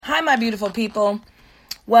my beautiful people.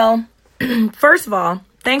 Well, first of all,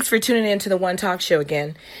 thanks for tuning in to the OneTalk show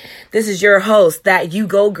again. This is your host, that you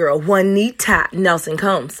go girl, Juanita Nelson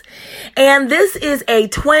Combs. And this is a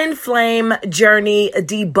twin flame journey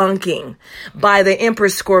debunking by the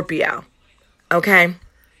Empress Scorpio. Okay?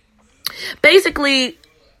 Basically,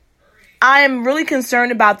 I am really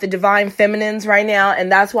concerned about the divine feminines right now,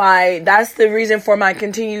 and that's the reason for my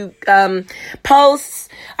continued posts.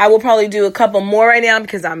 I will probably do a couple more right now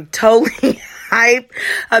because I'm totally hype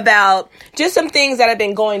about just some things that have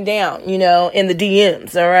been going down, in the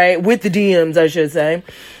DMs, all right? With the DMs, I should say.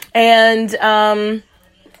 And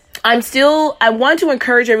I want to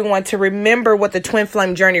encourage everyone to remember what the twin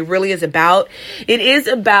flame journey really is about. It is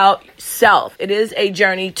about self. It is a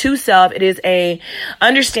journey to self. It is a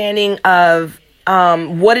understanding of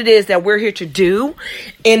what it is that we're here to do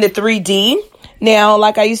in the 3D. Now,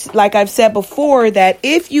 like I've said before, that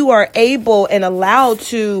if you are able and allowed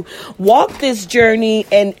to walk this journey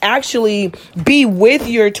and actually be with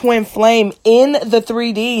your twin flame in the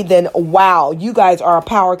 3D, then wow, you guys are a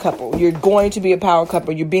power couple. You're going to be a power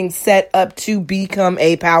couple. You're being set up to become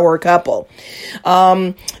a power couple.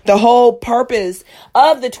 The whole purpose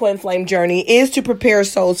of the twin flame journey is to prepare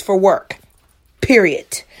souls for work.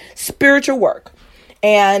 Period. Spiritual work.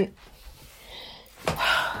 And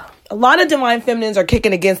a lot of divine feminines are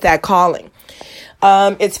kicking against that calling.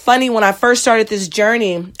 It's funny, when I first started this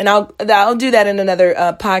journey, and I'll do that in another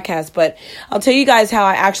podcast, but I'll tell you guys how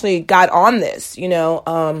I actually got on this,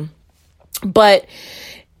 but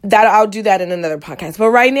that I'll do that in another podcast. But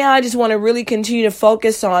right now, I just want to really continue to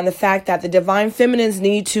focus on the fact that the divine feminines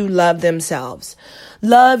need to love themselves.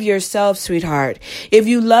 Love yourself, sweetheart. If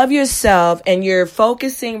you love yourself and you're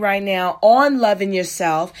focusing right now on loving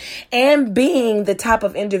yourself and being the type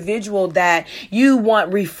of individual that you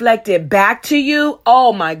want reflected back to you,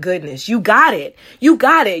 oh my goodness, you got it. You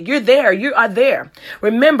got it. You're there. You are there.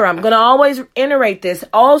 Remember, I'm going to always iterate this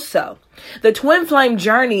also. The twin flame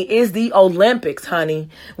journey is the Olympics, honey.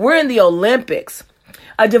 We're in the Olympics.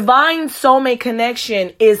 A divine soulmate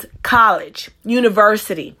connection is college,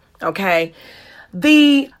 university, okay?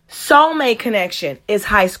 The soulmate connection is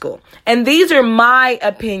high school. And these are my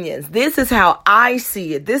opinions. This is how I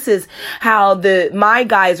see it. This is how my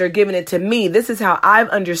guys are giving it to me. This is how I've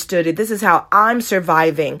understood it. This is how I'm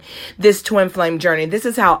surviving this twin flame journey. This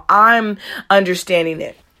is how I'm understanding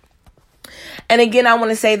it. And again, I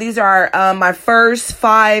want to say these are my first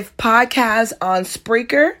 5 podcasts on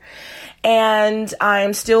Spreaker. And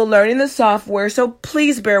I'm still learning the software, so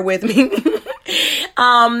please bear with me.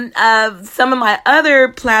 Some of my other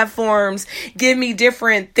platforms give me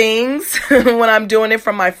different things when I'm doing it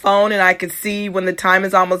from my phone, and I can see when the time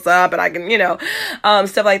is almost up, and I can,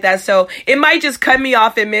 stuff like that. So it might just cut me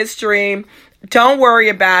off in midstream. Don't worry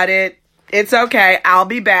about it. It's okay. I'll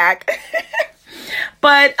be back.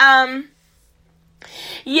 But,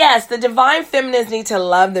 yes, the divine feminines need to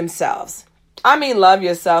love themselves. I mean, love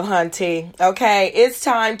yourself, hunty. Okay, it's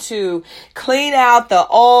time to clean out the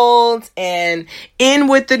old and in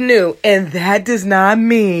with the new. And that does not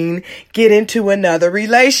mean get into another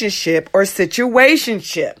relationship or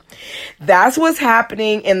situationship. That's what's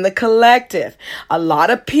happening in the collective. A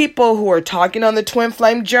lot of people who are talking on the twin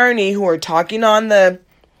flame journey, who are talking on the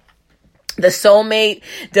soulmate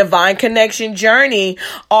divine connection journey,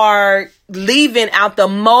 are leaving out the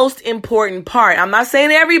most important part. I'm not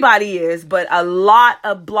saying everybody is, but a lot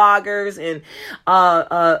of bloggers and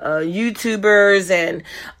YouTubers and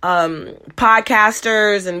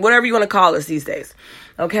podcasters and whatever you want to call us these days.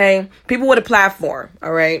 Okay? People with a platform,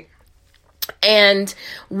 all right? And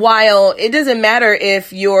while it doesn't matter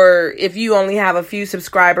if you only have a few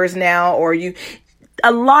subscribers now, or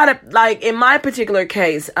a lot of, like in my particular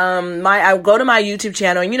case, I go to my YouTube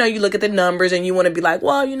channel and, you look at the numbers and you want to be like,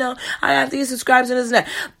 well, I have these subscribers and this and that.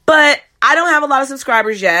 But I don't have a lot of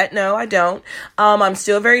subscribers yet. No, I don't. I'm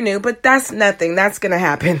still very new, but that's nothing. That's going to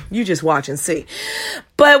happen. You just watch and see.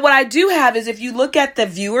 But what I do have is, if you look at the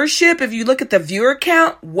viewership, if you look at the viewer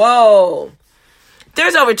count, whoa.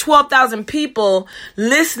 There's over 12,000 people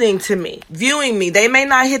listening to me, viewing me. They may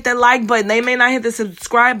not hit the like button. They may not hit the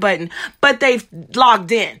subscribe button, but they've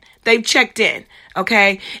logged in. They've checked in.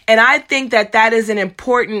 Okay. And I think that is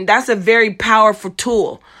that's a very powerful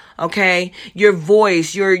tool. Okay. Your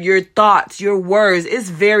voice, your thoughts, your words is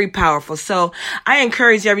very powerful. So I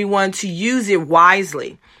encourage everyone to use it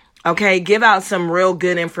wisely. Okay, give out some real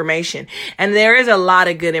good information. And there is a lot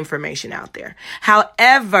of good information out there.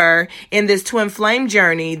 However, in this twin flame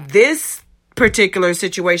journey, this particular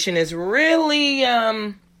situation is really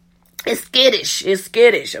It's skittish. It's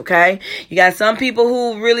skittish, okay? You got some people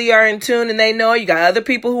who really are in tune and they know. You got other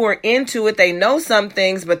people who are into it. They know some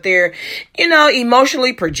things, but they're,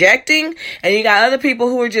 emotionally projecting. And you got other people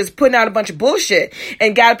who are just putting out a bunch of bullshit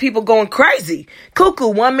and got people going crazy. Cuckoo.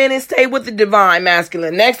 1 minute stay with the divine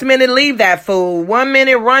masculine. Next minute leave that fool. 1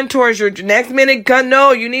 minute run towards your, next minute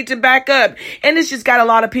no, you need to back up. And it's just got a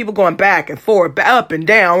lot of people going back and forth, up and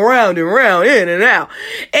down, round and round, in and out.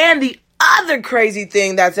 And the other crazy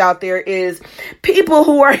thing that's out there is people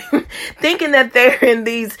who are thinking that they're in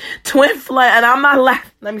these twin flame, and I'm not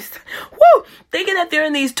laughing, thinking that they're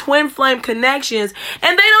in these twin flame connections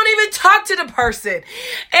and they don't even talk to the person.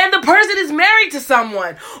 And the person is married to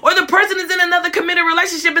someone, or the person is in another committed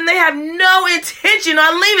relationship and they have no intention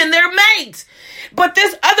on leaving their mate. But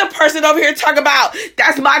this other person over here talking about,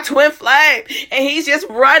 that's my twin flame, and he's just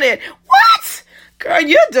running. What? Girl,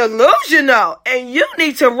 you're delusional, and you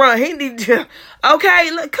need to run. He need to.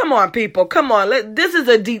 Okay, look, come on, people, come on. This is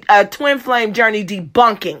a twin flame journey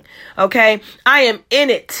debunking. Okay, I am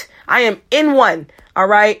in it. I am in one. All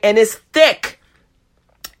right, and it's thick,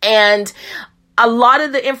 and a lot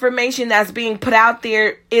of the information that's being put out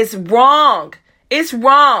there is wrong. It's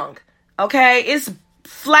wrong. Okay, it's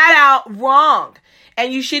flat out wrong,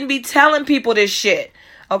 and you shouldn't be telling people this shit.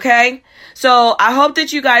 Okay, so I hope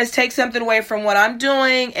that you guys take something away from what I'm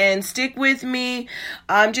doing and stick with me.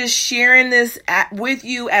 I'm just sharing this with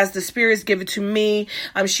you as the spirits give it to me.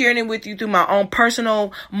 I'm sharing it with you through my own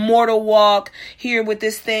personal mortal walk here with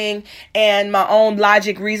this thing and my own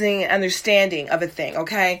logic, reasoning, and understanding of a thing.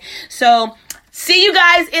 Okay, so see you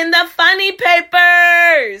guys in the funny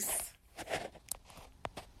papers.